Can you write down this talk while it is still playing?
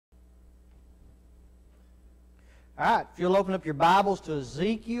All right, if you'll open up your Bibles to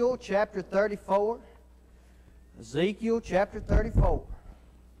Ezekiel chapter 34. Ezekiel chapter 34.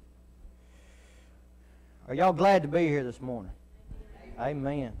 Are y'all glad to be here this morning?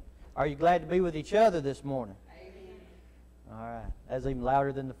 Amen. Are you glad to be with each other this morning? Amen. All right, that's even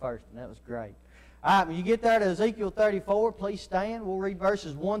louder than the first one. That was great. All right, when you get there to Ezekiel 34, please stand. We'll read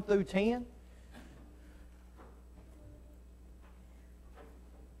verses 1 through 10.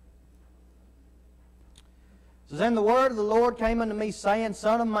 It says, "And the word of the Lord came unto me, saying,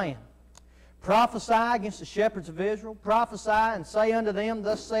 Son of man, prophesy against the shepherds of Israel. Prophesy and say unto them,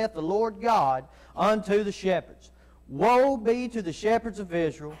 Thus saith the Lord God unto the shepherds. Woe be to the shepherds of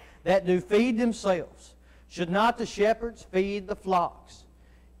Israel that do feed themselves. Should not the shepherds feed the flocks?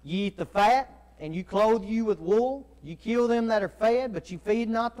 Ye eat the fat, and you clothe you with wool. You kill them that are fed, but you feed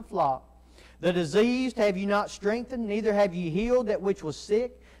not the flock. The diseased have you not strengthened, neither have you healed that which was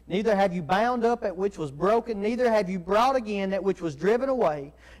sick. Neither have you bound up that which was broken, neither have you brought again that which was driven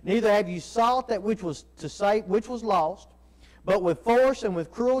away, neither have you sought that which was to save, which was lost. But with force and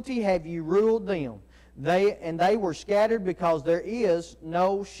with cruelty have you ruled them. They were scattered because there is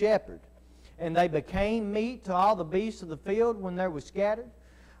no shepherd. And they became meat to all the beasts of the field when they were scattered.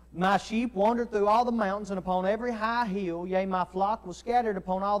 My sheep wandered through all the mountains and upon every high hill. Yea, my flock was scattered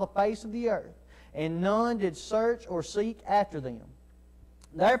upon all the face of the earth, and none did search or seek after them.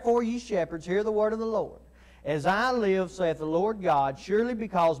 Therefore, ye shepherds, hear the word of the Lord. As I live, saith the Lord God, surely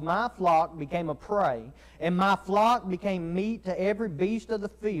because my flock became a prey, and my flock became meat to every beast of the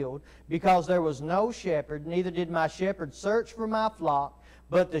field, because there was no shepherd, neither did my shepherds search for my flock,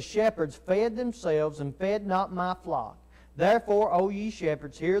 but the shepherds fed themselves and fed not my flock. Therefore, O ye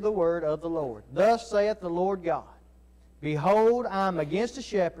shepherds, hear the word of the Lord. Thus saith the Lord God, Behold, I am against the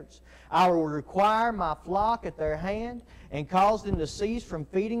shepherds. I will require my flock at their hand, and cause them to cease from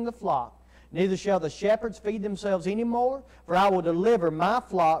feeding the flock. Neither shall the shepherds feed themselves any more, for I will deliver my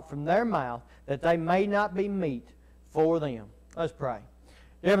flock from their mouth, that they may not be meat for them." Let's pray.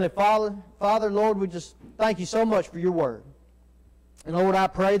 Dear Heavenly Father, Lord, we just thank you so much for your word. And Lord, I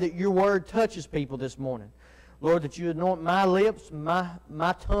pray that your word touches people this morning. Lord, that you anoint my lips,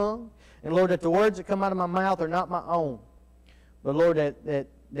 my tongue, and Lord, that the words that come out of my mouth are not my own. But Lord,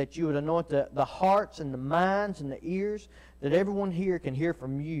 that you would anoint the hearts and the minds and the ears, that everyone here can hear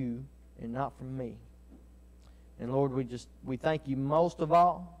from you and not from me. And Lord, we thank you most of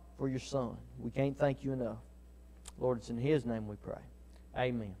all for your Son. We can't thank you enough. Lord, it's in His name we pray.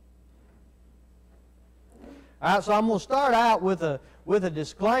 Amen. All right, so I'm going to start out with a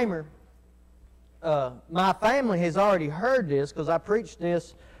disclaimer. My family has already heard this because I preached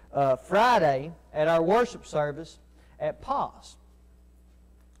this Friday at our worship service at POS.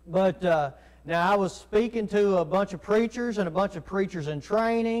 But now I was speaking to a bunch of preachers and a bunch of preachers in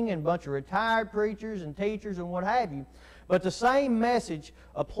training and a bunch of retired preachers and teachers and what have you. But the same message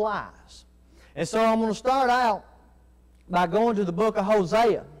applies. And so I'm going to start out by going to the book of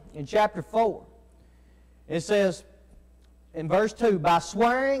Hosea in chapter 4. It says in verse 2, "By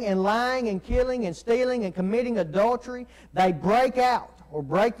swearing and lying and killing and stealing and committing adultery, they break out or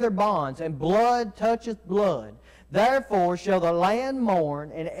break their bonds, and blood toucheth blood. Therefore shall the land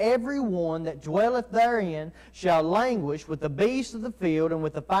mourn, and every one that dwelleth therein shall languish with the beasts of the field and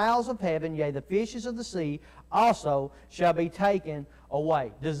with the fowls of heaven, yea, the fishes of the sea also shall be taken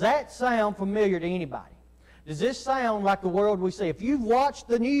away." Does that sound familiar to anybody? Does this sound like the world we see? If you've watched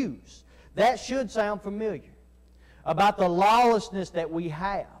the news, that should sound familiar about the lawlessness that we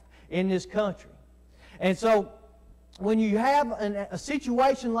have in this country. And so when you have a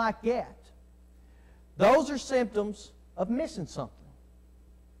situation like that, those are symptoms of missing something.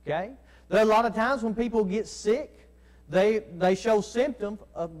 Okay? There are a lot of times when people get sick, they show symptoms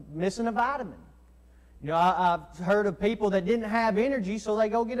of missing a vitamin. You know, I've heard of people that didn't have energy, so they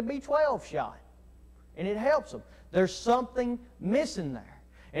go get a B12 shot. And it helps them. There's something missing there.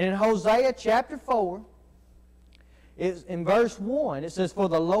 And in Hosea chapter 4, in verse 1, it says, "For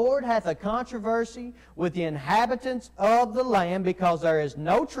the Lord hath a controversy with the inhabitants of the land, because there is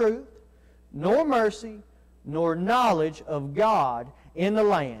no truth, nor mercy, nor knowledge of God in the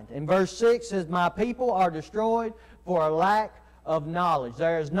land." And verse 6 says, "My people are destroyed for a lack of knowledge."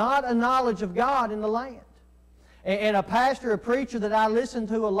 There is not a knowledge of God in the land. And a pastor, a preacher that I listen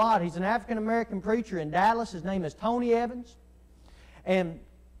to a lot, he's an African-American preacher in Dallas. His name is Tony Evans. And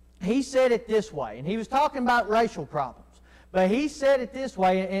he said it this way, and he was talking about racial problems. But he said it this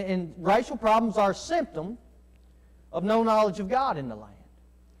way, and racial problems are a symptom of no knowledge of God in the land.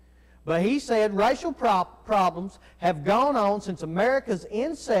 But he said racial problems have gone on since America's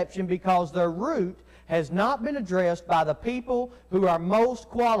inception because their root has not been addressed by the people who are most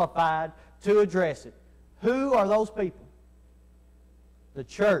qualified to address it. Who are those people? The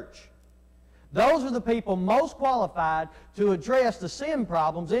church. Those are the people most qualified to address the sin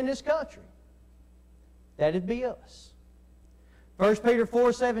problems in this country. That'd be us. 1 Peter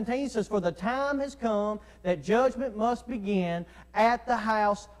 4:17 says, "For the time has come that judgment must begin at the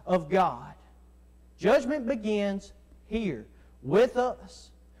house of God." Judgment begins here with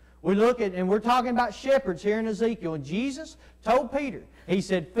us. We look at, and we're talking about shepherds here in Ezekiel, and Jesus told Peter, He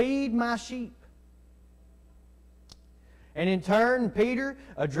said, "Feed my sheep." And in turn, Peter,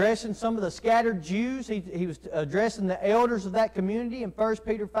 addressing some of the scattered Jews, he was addressing the elders of that community. In 1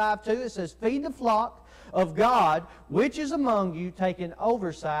 Peter 5:2, it says, "Feed the flock of God, which is among you, taking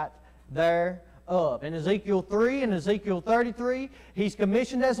oversight thereof." In Ezekiel 3 and Ezekiel 33, he's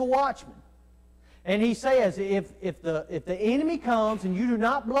commissioned as a watchman. And he says, if the enemy comes and you do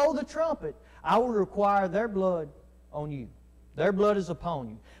not blow the trumpet, I will require their blood on you. Their blood is upon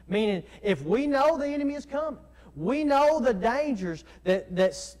you. Meaning, if we know the enemy is coming, we know the dangers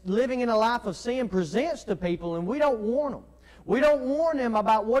that living in a life of sin presents to people, and we don't warn them. We don't warn them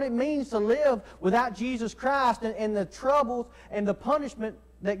about what it means to live without Jesus Christ and the troubles and the punishment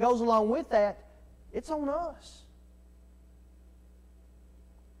that goes along with that. It's on us.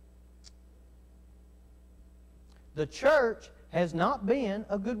 The church has not been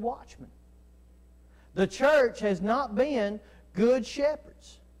a good watchman. The church has not been good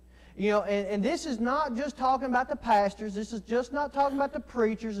shepherds. You know, and this is not just talking about the pastors. This is just not talking about the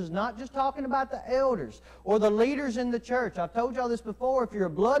preachers. It's not just talking about the elders or the leaders in the church. I've told y'all this before. If you're a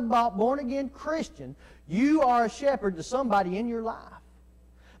blood-bought, born-again Christian, you are a shepherd to somebody in your life.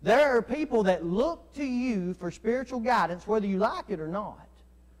 There are people that look to you for spiritual guidance, whether you like it or not.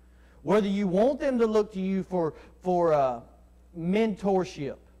 Whether you want them to look to you for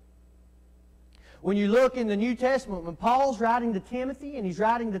mentorship. When you look in the New Testament, when Paul's writing to Timothy and he's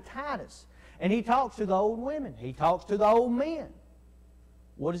writing to Titus, and he talks to the old women, he talks to the old men,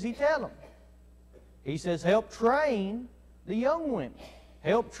 what does he tell them? He says, help train the young women.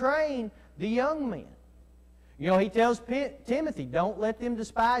 Help train the young men. You know, he tells Timothy, don't let them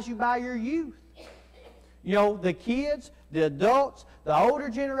despise you by your youth. You know, the kids, the adults, the older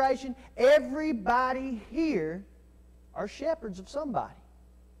generation, everybody here are shepherds of somebody.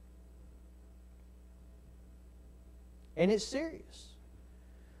 And it's serious.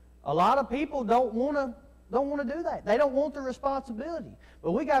 A lot of people don't want to do that. They don't want the responsibility.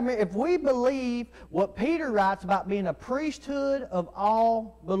 But we got, if we believe what Peter writes about being a priesthood of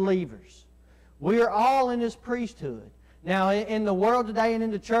all believers, we are all in this priesthood. Now, in the world today and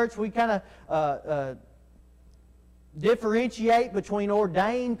in the church, we kind of differentiate between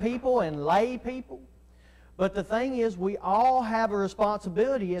ordained people and lay people. But the thing is, we all have a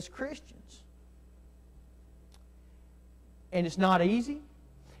responsibility as Christians. And it's not easy.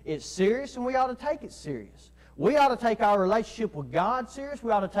 It's serious, and we ought to take it serious. We ought to take our relationship with God serious.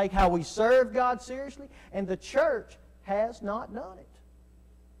 We ought to take how we serve God seriously. And the church has not done it.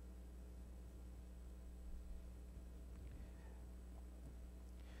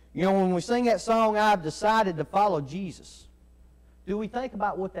 You know, when we sing that song, I've decided to follow Jesus, do we think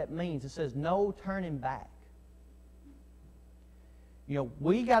about what that means? It says, no turning back. You know,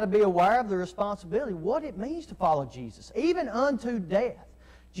 we got to be aware of the responsibility, what it means to follow Jesus, even unto death.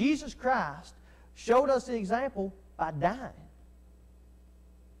 Jesus Christ showed us the example by dying.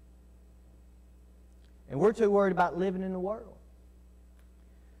 And we're too worried about living in the world.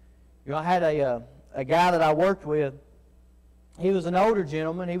 You know, I had a guy that I worked with. He was an older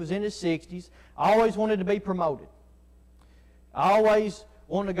gentleman. He was in his 60s. I always wanted to be promoted. I always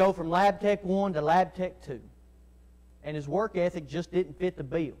wanted to go from Lab Tech 1 to Lab Tech 2. And his work ethic just didn't fit the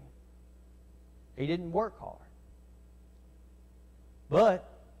bill. He didn't work hard. But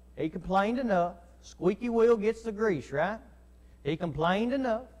he complained enough. Squeaky wheel gets the grease, right? He complained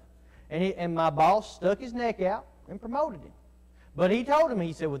enough. And my boss stuck his neck out and promoted him. But he told him,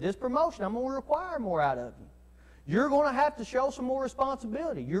 he said, with this promotion, I'm going to require more out of you. You're going to have to show some more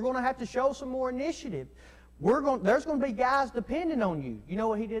responsibility. You're going to have to show some more initiative. There's going to be guys depending on you. You know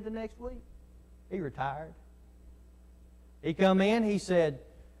what he did the next week? He retired. He come in, he said,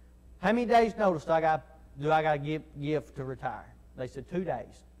 how many days notice do I got to give to retire? They said 2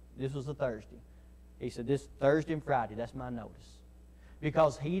 days. This was a Thursday. He said, this Thursday and Friday, that's my notice.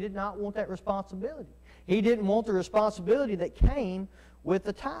 Because he did not want that responsibility. He didn't want the responsibility that came with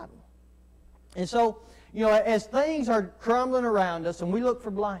the title. And so, you know, as things are crumbling around us and we look for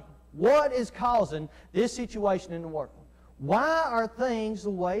blame, what is causing this situation in the world? Why are things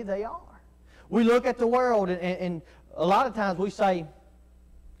the way they are? We look at the world and a lot of times we say,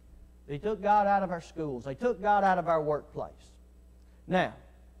 they took God out of our schools. They took God out of our workplace. Now,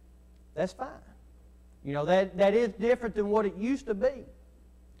 that's fine. You know, that is different than what it used to be.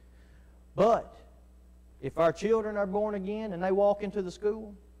 But if our children are born again and they walk into the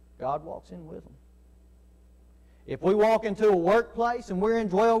school, God walks in with them. If we walk into a workplace and we're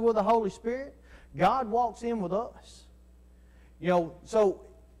indwelled with the Holy Spirit, God walks in with us. You know, so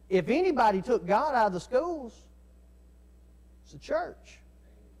if anybody took God out of the schools, it's the church.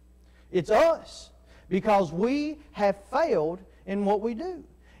 It's us. Because we have failed in what we do.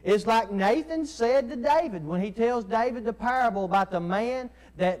 It's like Nathan said to David when he tells David the parable about the man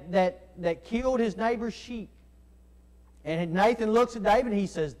that killed his neighbor's sheep. And Nathan looks at David and he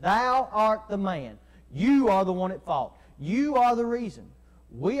says, "Thou art the man. You are the one at fault. You are the reason."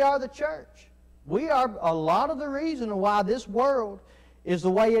 We are the church. We are a lot of the reason why this world is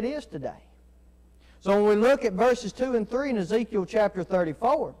the way it is today. So when we look at verses 2 and 3 in Ezekiel chapter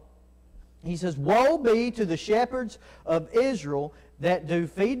 34, he says, "Woe be to the shepherds of Israel that do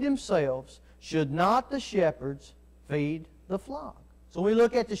feed themselves. Should not the shepherds feed the flock?" So we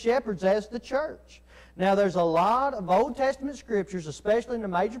look at the shepherds as the church. Now there's a lot of Old Testament scriptures, especially in the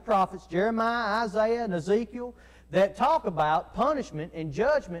major prophets, Jeremiah, Isaiah, and Ezekiel, that talk about punishment and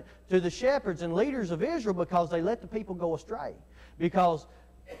judgment to the shepherds and leaders of Israel because they let the people go astray, because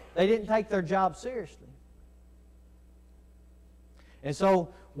they didn't take their job seriously. And so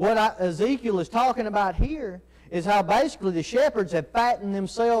what Ezekiel is talking about here is how basically the shepherds have fattened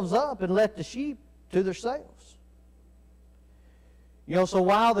themselves up and left the sheep to themselves. You know, so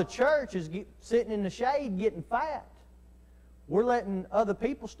while the church is sitting in the shade getting fat, we're letting other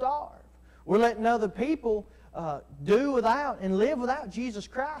people starve. We're letting other people do without and live without Jesus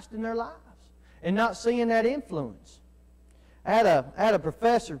Christ in their lives and not seeing that influence. I had a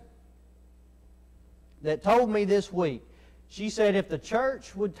professor that told me this week. She said if the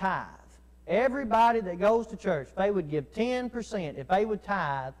church would tithe, everybody that goes to church, if they would give 10%, if they would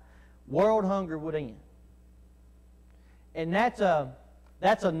tithe, world hunger would end. And that's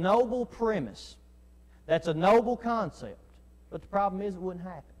a noble premise. That's a noble concept. But the problem is it wouldn't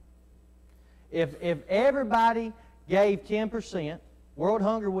happen. If everybody gave 10%, world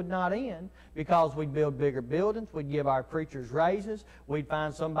hunger would not end because we'd build bigger buildings, we'd give our preachers raises, we'd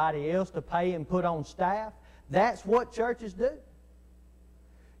find somebody else to pay and put on staff. That's what churches do.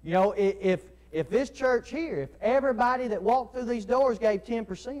 You know, if this church here, if everybody that walked through these doors gave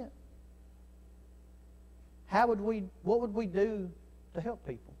 10%, what would we do to help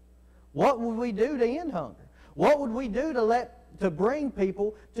people? What would we do to end hunger? What would we do to bring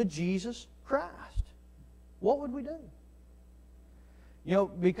people to Jesus Christ? What would we do? You know,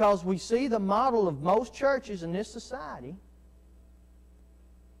 because we see the model of most churches in this society.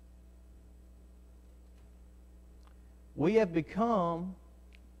 We have become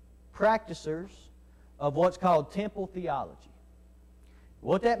practicers of what's called temple theology.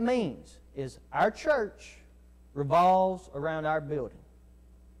 What that means is our church revolves around our building.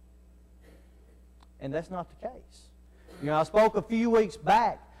 And that's not the case. You know, I spoke a few weeks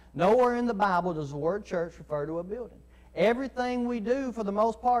back, nowhere in the Bible does the word church refer to a building. Everything we do, for the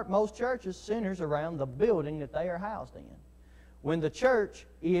most part, most churches, centers around the building that they are housed in, when the church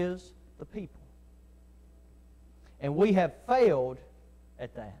is the people. And we have failed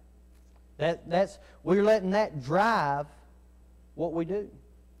at that. We're letting that drive what we do.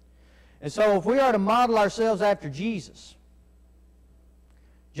 And so if we are to model ourselves after Jesus,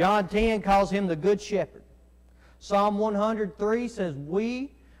 John 10 calls him the Good Shepherd. Psalm 103 says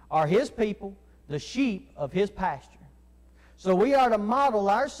we are his people, the sheep of his pasture. So we are to model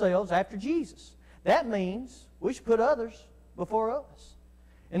ourselves after Jesus. That means we should put others before us.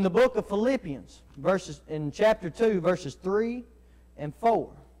 In the book of Philippians, in chapter 2, verses 3 and 4,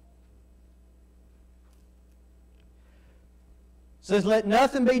 it says, "Let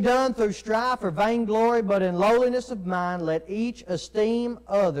nothing be done through strife or vainglory, but in lowliness of mind let each esteem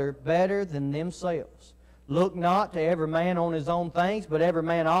other better than themselves. Look not to every man on his own things, but every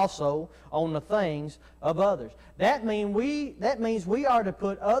man also on the things of others." That means we are to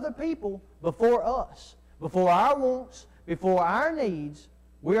put other people before us, before our wants, before our needs.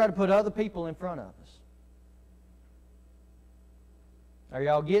 We are to put other people in front of us. Are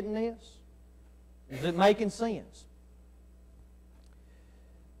y'all getting this? Is it making sense?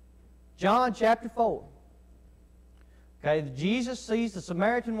 John chapter 4. Okay, Jesus sees the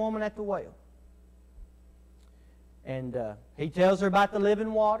Samaritan woman at the well. And he tells her about the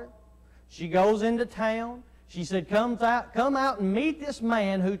living water. She goes into town. She said, come out and meet this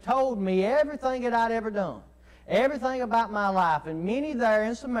man who told me everything that I'd ever done. Everything about my life. And many there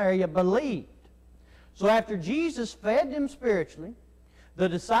in Samaria believed. So after Jesus fed them spiritually, the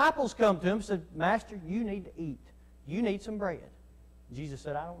disciples come to him and said, "Master, you need to eat. You need some bread." Jesus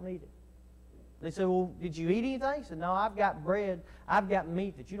said, "I don't need it. They said, well, did you eat anything? He said, no, I've got bread. I've got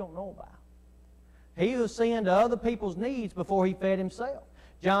meat that you don't know about. He was seeing to other people's needs before he fed himself.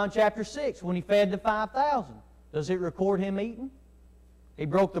 John chapter 6, when he fed the 5,000, does it record him eating? He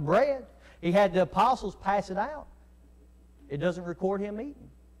broke the bread. He had the apostles pass it out. It doesn't record him eating.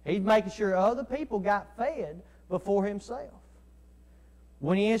 He's making sure other people got fed before himself.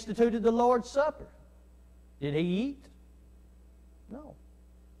 When he instituted the Lord's Supper, did he eat? No.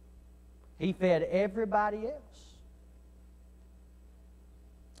 He fed everybody else.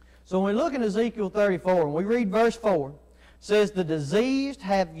 So when we look in Ezekiel 34, and we read verse 4, it says, the diseased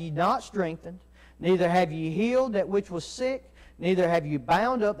have ye not strengthened, neither have ye healed that which was sick, neither have you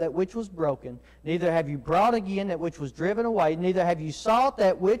bound up that which was broken, neither have you brought again that which was driven away, neither have you sought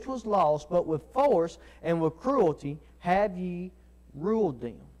that which was lost, but with force and with cruelty have ye ruled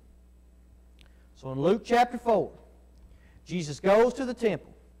them. So in Luke chapter 4, Jesus goes to the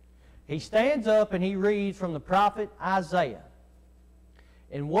temple. He stands up and he reads from the prophet Isaiah.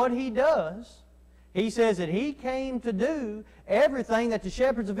 And what he does, he says that he came to do everything that the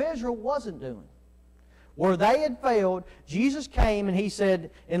shepherds of Israel wasn't doing. Where they had failed, Jesus came and he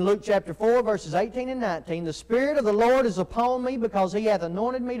said in Luke chapter 4, verses 18 and 19, the Spirit of the Lord is upon me, because he hath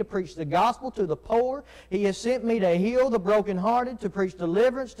anointed me to preach the gospel to the poor. He has sent me to heal the brokenhearted, to preach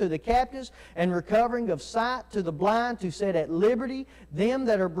deliverance to the captives, and recovering of sight to the blind, to set at liberty them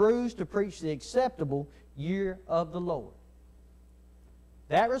that are bruised, to preach the acceptable year of the Lord.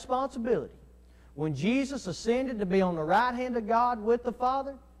 That responsibility, when Jesus ascended to be on the right hand of God with the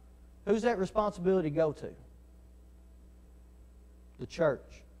Father, who's that responsibility go to? The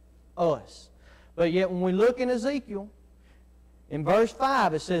church. Us. But yet when we look in Ezekiel, in verse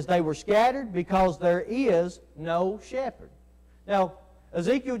 5, it says, they were scattered because there is no shepherd. Now,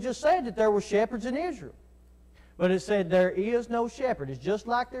 Ezekiel just said that there were shepherds in Israel. But it said there is no shepherd. It's just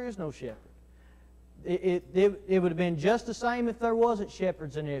like there is no shepherd. It would have been just the same if there wasn't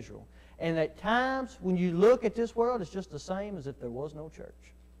shepherds in Israel. And at times, when you look at this world, it's just the same as if there was no church.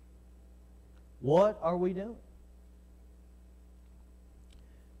 What are we doing?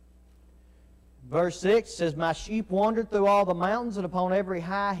 Verse 6 says, my sheep wandered through all the mountains and upon every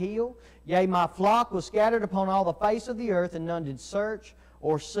high hill. Yea, my flock was scattered upon all the face of the earth, and none did search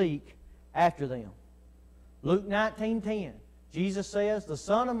or seek after them. Luke 19:10, Jesus says, the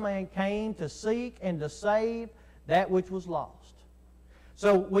Son of Man came to seek and to save that which was lost.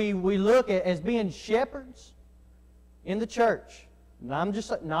 So we look at as being shepherds in the church. And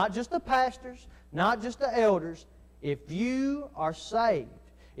not just the pastors, not just the elders. If you are saved,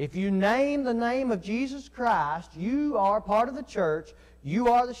 if you name the name of Jesus Christ, you are part of the church. You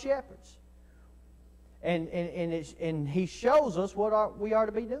are the shepherds. And He shows us what we are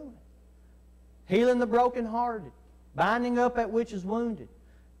to be doing. Healing the brokenhearted, binding up that which is wounded,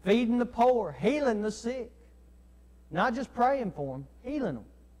 feeding the poor, healing the sick. Not just praying for them, healing them.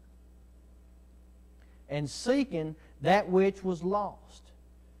 And seeking that which was lost.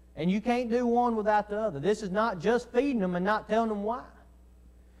 And you can't do one without the other. This is not just feeding them and not telling them why.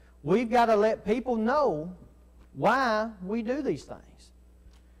 We've got to let people know why we do these things.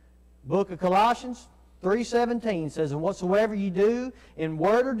 Book of Colossians 3:17 says, and whatsoever you do in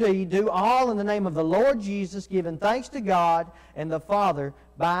word or deed, do all in the name of the Lord Jesus, giving thanks to God and the Father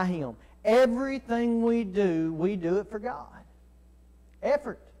by Him. Everything we do it for God.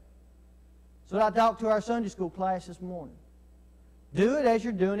 Effort. So I talked to our Sunday school class this morning. Do it as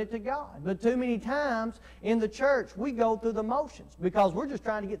you're doing it to God. But too many times in the church, we go through the motions because we're just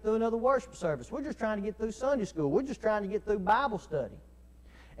trying to get through another worship service. We're just trying to get through Sunday school. We're just trying to get through Bible study.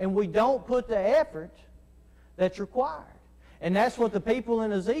 And we don't put the effort that's required. And that's what the people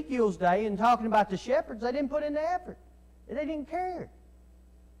in Ezekiel's day, and talking about the shepherds, they didn't put in the effort. They didn't care.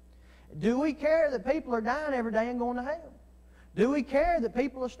 Do we care that people are dying every day and going to hell? Do we care that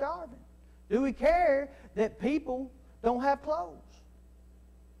people are starving? Do we care that people don't have clothes?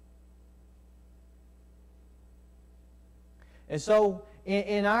 And so,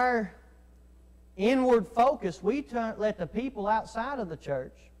 in our inward focus, we let the people outside of the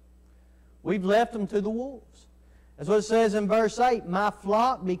church, we've left them to the wolves. That's what it says in verse 8, my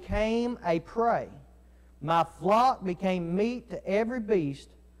flock became a prey. My flock became meat to every beast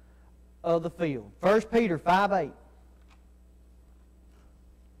of the field. 1 Peter 5:8. It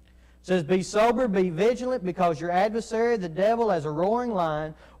says, be sober, be vigilant, because your adversary, the devil, as a roaring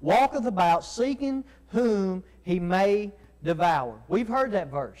lion, walketh about, seeking whom he may devour. We've heard that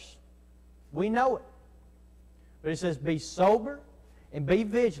verse. We know it. But it says, be sober and be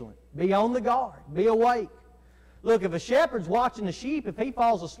vigilant. Be on the guard. Be awake. Look, if a shepherd's watching the sheep, if he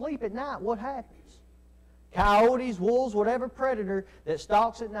falls asleep at night, what happens? Coyotes, wolves, whatever predator that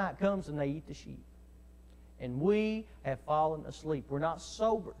stalks at night comes and they eat the sheep. And we have fallen asleep. We're not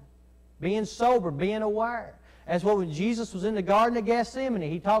sober. Being sober, being aware. That's what when Jesus was in the Garden of Gethsemane,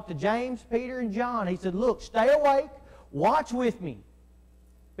 He talked to James, Peter, and John. He said, look, stay awake. Watch with me.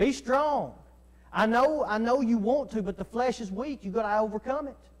 Be strong. I know you want to, but the flesh is weak. You've got to overcome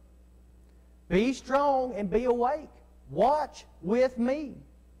it. Be strong and be awake. Watch with me.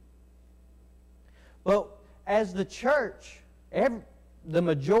 But as the church, the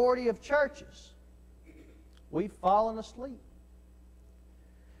majority of churches, we've fallen asleep.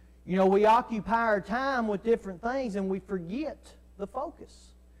 You know, we occupy our time with different things and we forget the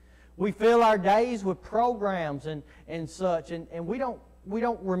focus. We fill our days with programs and such, and we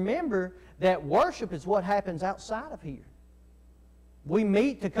don't remember that worship is what happens outside of here. We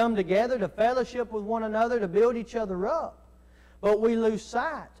meet to come together, to fellowship with one another, to build each other up. But we lose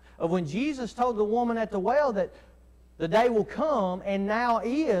sight of when Jesus told the woman at the well that the day will come, and now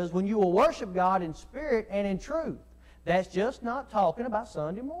is, when you will worship God in spirit and in truth. That's just not talking about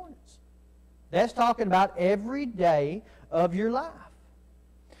Sunday mornings. That's talking about every day of your life.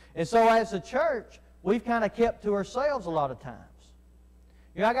 And so as a church, we've kind of kept to ourselves a lot of times.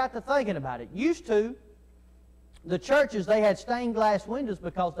 You know, I got to thinking about it. Used to, the churches, they had stained glass windows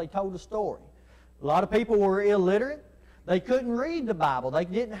because they told a story. A lot of people were illiterate. They couldn't read the Bible. They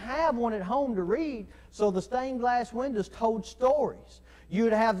didn't have one at home to read, so the stained glass windows told stories. You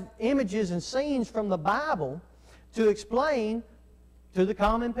would have images and scenes from the Bible to explain to the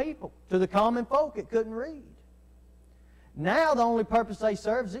common people, to the common folk that couldn't read. Now the only purpose they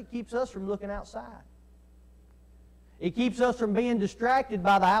serve is it keeps us from looking outside. It keeps us from being distracted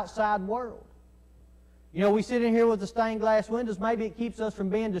by the outside world. You know, we sit in here with the stained glass windows. Maybe it keeps us from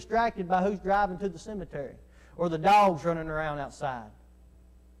being distracted by who's driving to the cemetery or the dogs running around outside.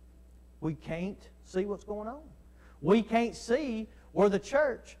 We can't see what's going on. We can't see where the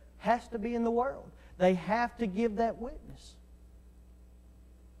church has to be in the world. They have to give that witness.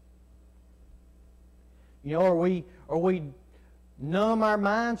 You know, or we numb our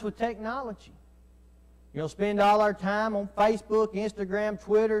minds with technology. You know, spend all our time on Facebook, Instagram,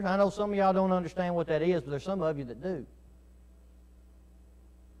 Twitter. I know some of y'all don't understand what that is, but there's some of you that do.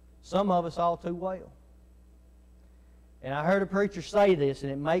 Some of us all too well. And I heard a preacher say this,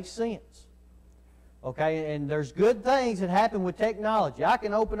 and it makes sense. Okay, and there's good things that happen with technology. I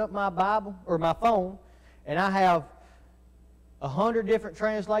can open up my Bible or my phone, and I have 100 different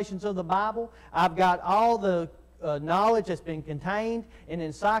translations of the Bible. I've got all the knowledge that's been contained in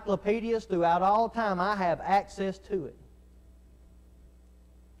encyclopedias throughout all time. I have access to it.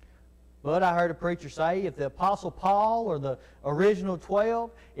 But I heard a preacher say, if the Apostle Paul or the original 12,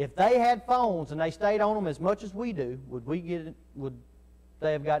 if they had phones and they stayed on them as much as we do, would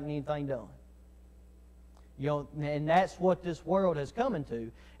they have gotten anything done? You know, and that's what this world has come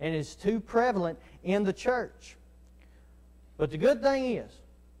into, and it's too prevalent in the church. But the good thing is,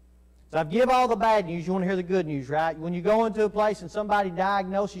 so I've given all the bad news. You want to hear the good news, right? When you go into a place and somebody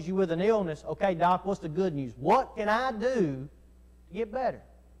diagnoses you with an illness, okay, doc, what's the good news? What can I do to get better?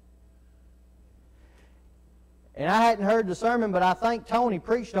 And I hadn't heard the sermon, but I think Tony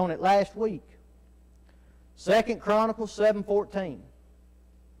preached on it last week. 2 Chronicles 7:14.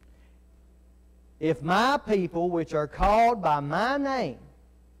 If my people, which are called by my name,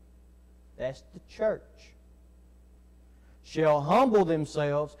 that's the church, shall humble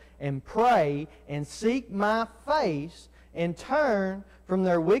themselves and pray and seek my face and turn from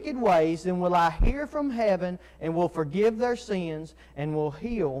their wicked ways, then will I hear from heaven and will forgive their sins and will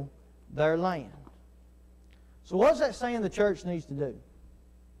heal their land. So what's that saying the church needs to do?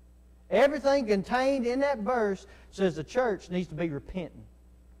 Everything contained in that verse says the church needs to be repenting.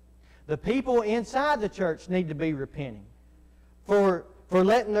 The people inside the church need to be repenting for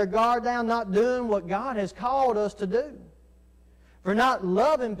letting their guard down, not doing what God has called us to do, for not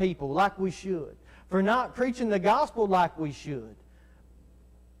loving people like we should, for not preaching the gospel like we should,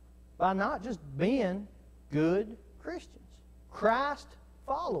 by not just being good Christians, Christ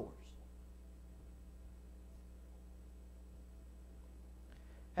followers.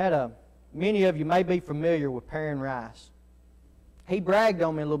 Many of you may be familiar with Perrin Rice. He bragged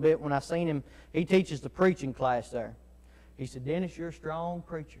on me a little bit when I seen him. He teaches the preaching class there. He said, Dennis, you're a strong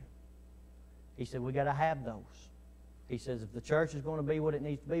preacher. He said, we got to have those. He says, if the church is going to be what it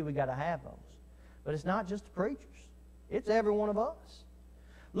needs to be, we got to have those. But it's not just the preachers. It's every one of us.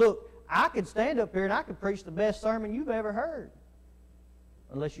 Look, I could stand up here and I could preach the best sermon you've ever heard.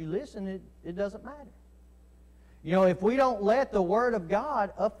 Unless you listen, it doesn't matter. You know, if we don't let the Word of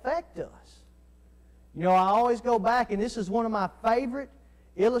God affect us. You know, I always go back, and this is one of my favorite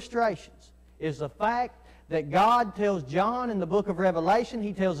illustrations, is the fact that God tells John in the book of Revelation,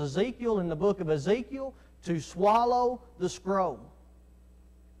 He tells Ezekiel in the book of Ezekiel to swallow the scroll.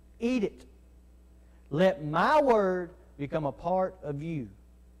 Eat it. Let my word become a part of you.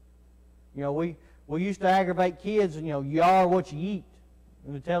 You know, we used to aggravate kids, and, you are what you eat.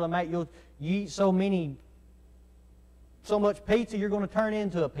 We would tell them, mate, you eat so much pizza, you're going to turn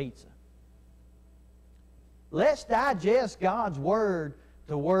into a pizza. Let's digest God's Word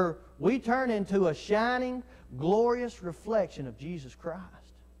to where we turn into a shining, glorious reflection of Jesus Christ.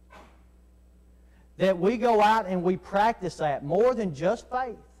 That we go out and we practice that more than just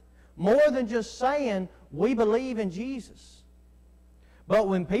faith. More than just saying we believe in Jesus. But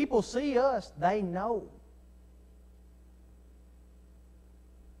when people see us, they know.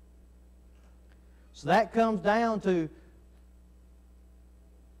 So that comes down to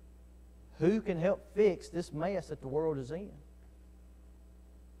who can help fix this mess that the world is in.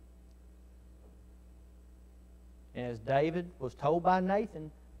 And as David was told by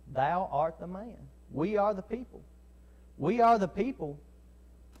Nathan, thou art the man. We are the people. We are the people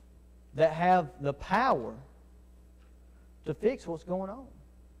that have the power to fix what's going on.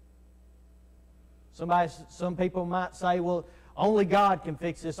 Some people might say, well, only God can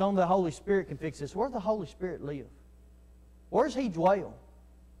fix this. Only the Holy Spirit can fix this. Where does the Holy Spirit live? Where does He dwell?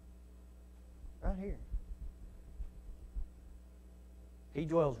 Right here. He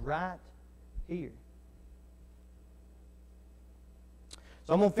dwells right here.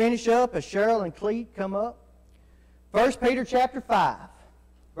 So I'm going to finish up as Cheryl and Cleet come up. 1 Peter chapter 5,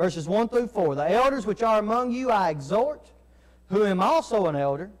 verses 1 through 4. The elders which are among you I exhort, who am also an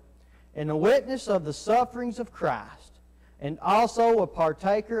elder, and a witness of the sufferings of Christ, and also a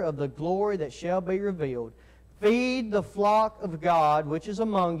partaker of the glory that shall be revealed. Feed the flock of God which is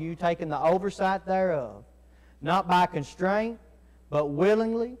among you, taking the oversight thereof, not by constraint, but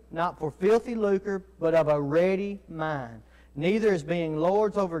willingly, not for filthy lucre, but of a ready mind. Neither as being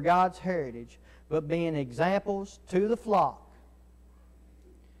lords over God's heritage, but being examples to the flock.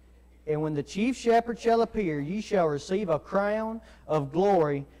 And when the chief shepherd shall appear, ye shall receive a crown of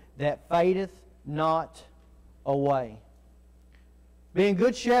glory that fadeth not away. Being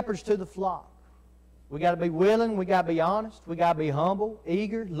good shepherds to the flock. We got to be willing, we got to be honest, we got to be humble,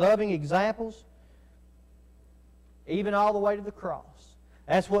 eager, loving examples, even all the way to the cross.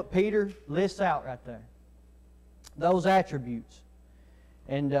 That's what Peter lists out right there. Those attributes.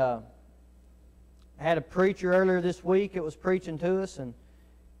 And I had a preacher earlier this week that was preaching to us, and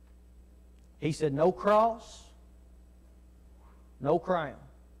he said, no cross, no crown.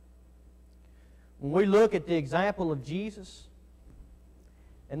 When we look at the example of Jesus,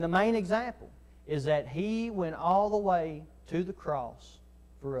 and the main example is that He went all the way to the cross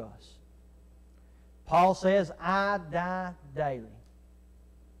for us. Paul says, I die daily.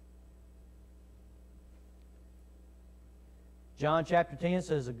 John chapter 10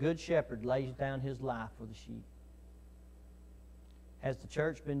 says, a good shepherd lays down his life for the sheep. Has the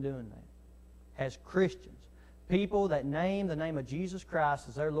church been doing that? Has Christians, people that name the name of Jesus Christ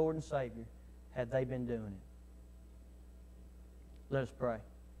as their Lord and Savior, have they been doing it? Let us pray.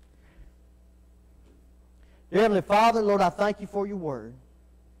 Dear Heavenly Father, Lord, I thank You for Your Word.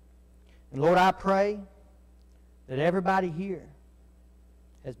 And Lord, I pray that everybody here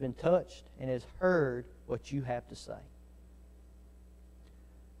has been touched and has heard what You have to say.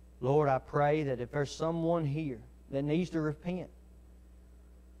 Lord, I pray that if there's someone here that needs to repent,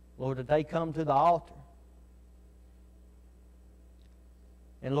 Lord, that they come to the altar.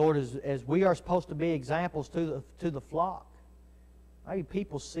 And Lord, as we are supposed to be examples to the flock, maybe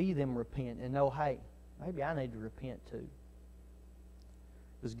people see them repent and know, hey, maybe I need to repent too.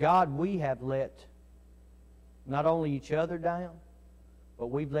 Because God, we have let not only each other down, but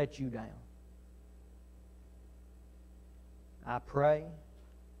we've let You down. I pray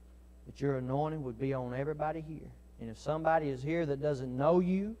that Your anointing would be on everybody here. And if somebody is here that doesn't know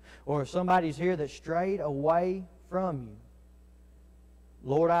You, or if somebody's here that strayed away from You,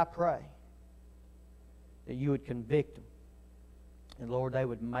 Lord, I pray that You would convict them. And Lord, they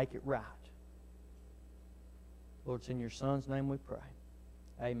would make it right. Lord, it's in Your Son's name we pray.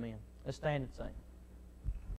 Amen. Let's stand and sing.